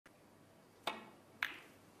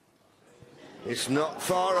It's not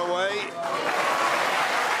far away.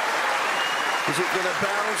 Is it going to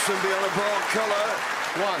bounce and be on a ball colour?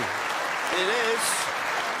 One. It is.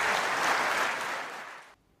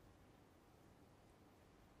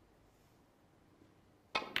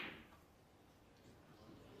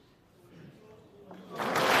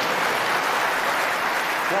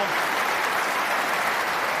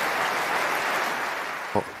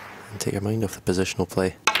 And take your mind off the positional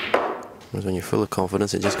play. Whereas when you're full of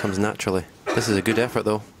confidence, it just comes naturally. This is a good effort,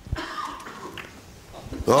 though.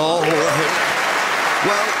 Oh,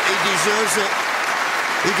 well, he deserves it.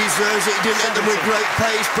 He deserves it. He didn't hit them with great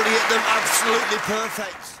pace, but he hit them absolutely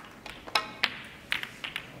perfect.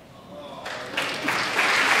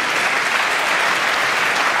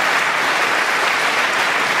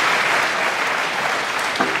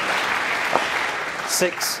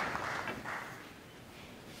 Six.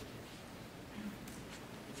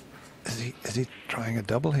 Is he trying a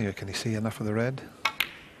double here? Can he see enough of the red?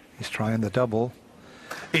 He's trying the double.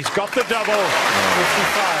 He's got the double. Oh.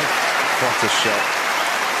 55. What a shot.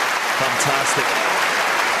 Fantastic.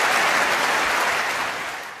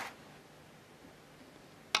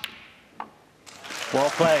 Well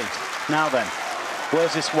played. Now then,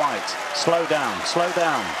 where's this white? Slow down, slow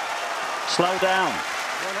down, slow down.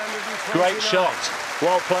 Great shot.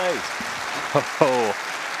 Well played. Oh,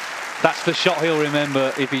 that's the shot he'll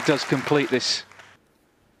remember if he does complete this.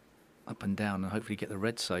 Up and down and hopefully get the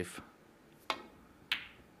red safe.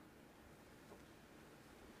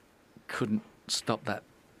 Couldn't stop that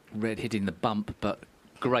red hitting the bump, but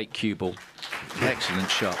great cue ball. Excellent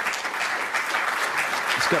shot.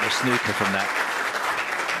 He's got a snooker from that.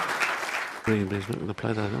 Green, but he's not going to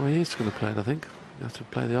play that. Oh, he is going to play it, I think. You have to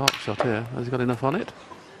play the arc shot here. Has he got enough on it?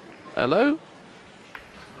 Hello?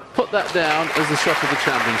 Put that down as the shot of the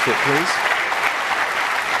championship, please.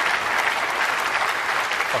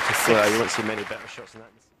 Well, you won't see many better shots than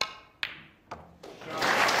that.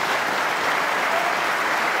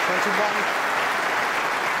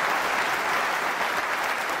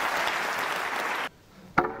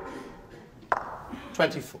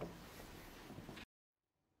 24.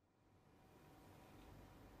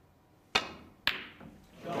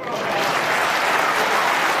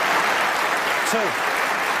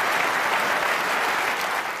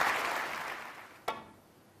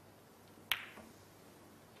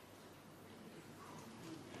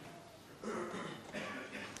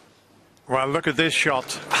 Well, look at this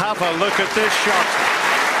shot. Have a look at this shot.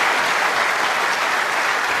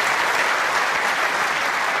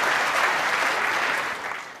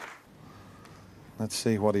 Let's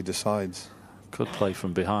see what he decides. Could play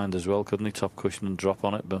from behind as well, couldn't he? Top cushion and drop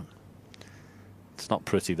on it, but it's not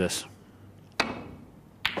pretty, this.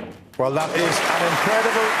 Well, that is an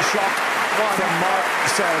incredible shot from Mark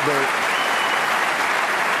Selby.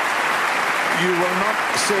 You will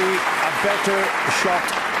not see a better shot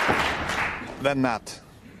than that.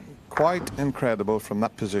 Quite incredible from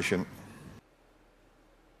that position.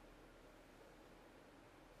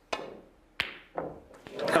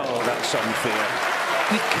 Oh, that's unfair.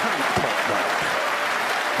 You can't put that.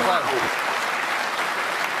 Wow.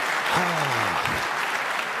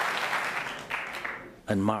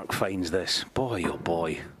 And Mark finds this. Boy, oh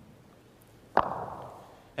boy.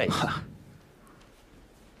 Hey.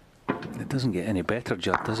 It doesn't get any better,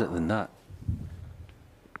 Judd, does it, than that?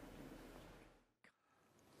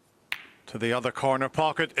 To the other corner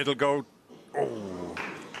pocket, it'll go. Oh.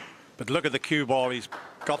 But look at the cue ball he's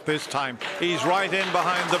got this time. He's right in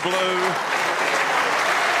behind the blue.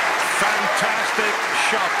 Fantastic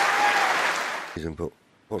shot. But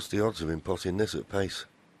what's the odds of him potting this at pace?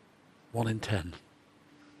 1 in 10.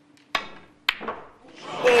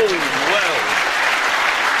 Oh, well.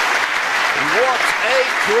 What a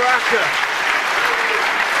cracker.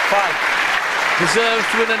 5. Deserves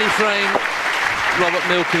to win any frame. Robert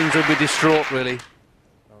Milkins will be distraught, really.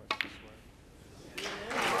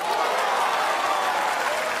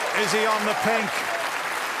 Is he on the pink?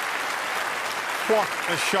 What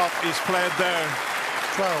a shot he's played there.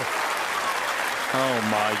 12. Oh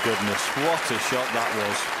my goodness, what a shot that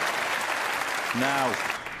was. Now,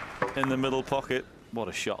 in the middle pocket, what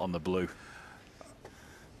a shot on the blue.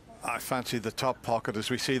 I fancy the top pocket as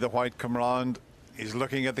we see the white come round. He's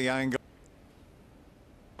looking at the angle.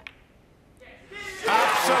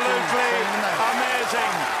 Absolutely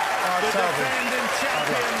amazing. The defending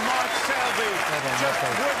champion, Mark Selby, just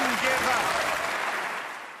wouldn't give up.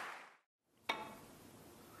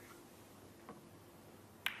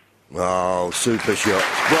 Oh, super shot.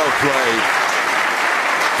 Well played.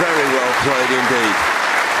 Very well played indeed.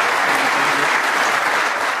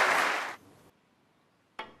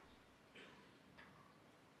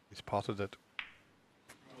 He's potted it.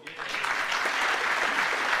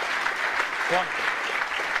 One.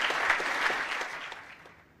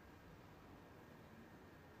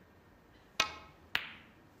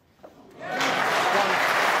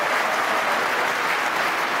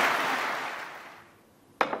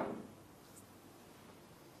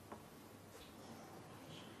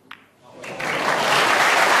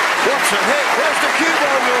 What's a hit? Where's the cue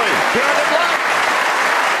ball going? Behind the black.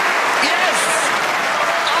 Yes!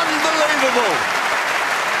 Unbelievable.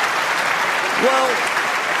 Well,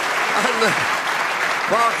 and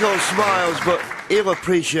Marco smiles, but he'll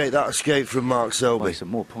appreciate that escape from Mark Selby. Well, some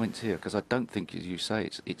more points here, because I don't think, as you say,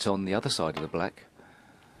 it's on the other side of the black.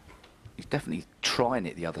 He's definitely trying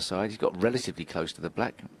it the other side. He's got relatively close to the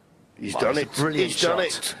black. He's Wow, done it's it. a brilliant He's done shot.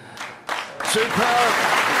 it. Superb.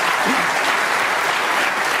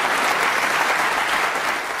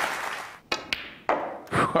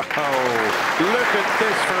 Oh, look at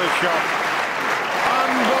this for a shot.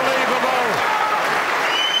 Unbelievable.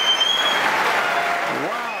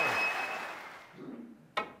 Wow.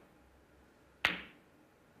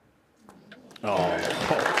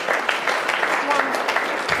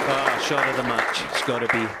 Ah, shot of the match. It's got to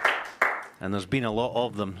be. And there's been a lot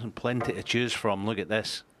of them and plenty to choose from. Look at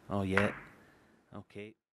this. Oh, yeah.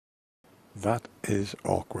 Okay. That is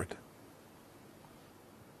awkward.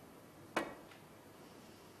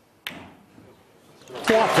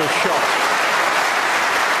 What a shot.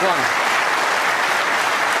 One.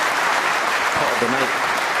 Part of the night.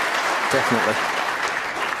 Definitely.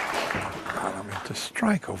 And I mean, to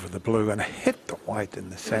strike over the blue and hit the white in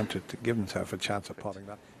the centre to give himself a chance of potting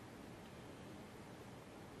that.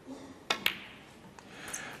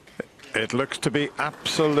 It looks to be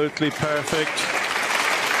absolutely perfect.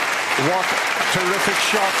 What a terrific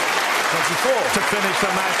shot. 24. To finish the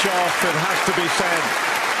match off, it has to be said.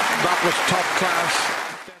 That was top class.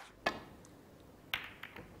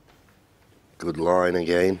 Good line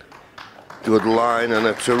again. Good line and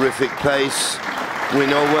a terrific pace. We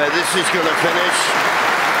know where this is going to finish.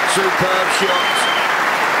 Superb shot.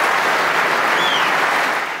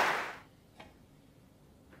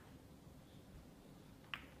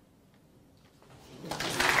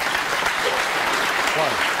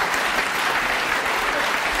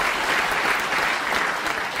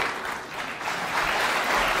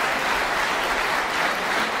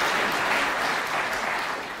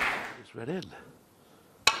 Red in.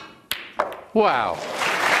 Wow.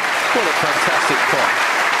 What a fantastic pot.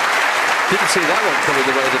 Didn't see that one coming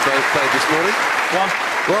the way they both played this morning. One.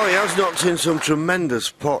 Well, he has knocked in some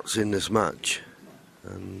tremendous pots in this match.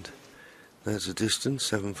 And there's a distance,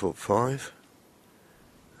 7'5".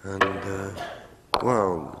 And,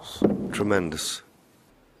 well, it's tremendous.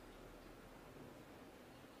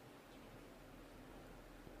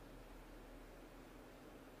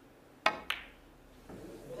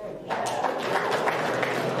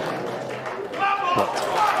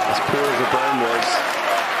 As poor as the burn was,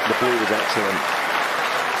 the blue was excellent.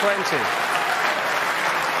 20.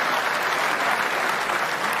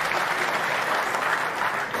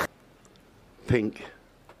 Pink.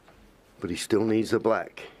 But he still needs the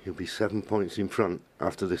black. He'll be 7 points in front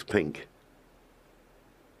after this pink.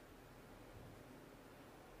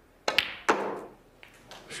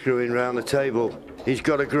 Screwing round the table. He's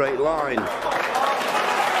got a great line.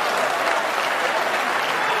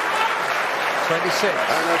 26.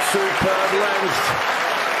 And a superb length.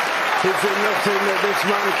 Is there nothing that this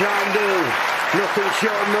man can't do? Nothing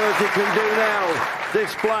Sean Murphy can do now.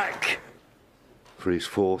 This black. For his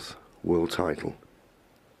 4th world title.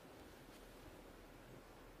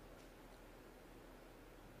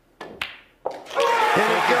 Here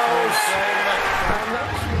it goes.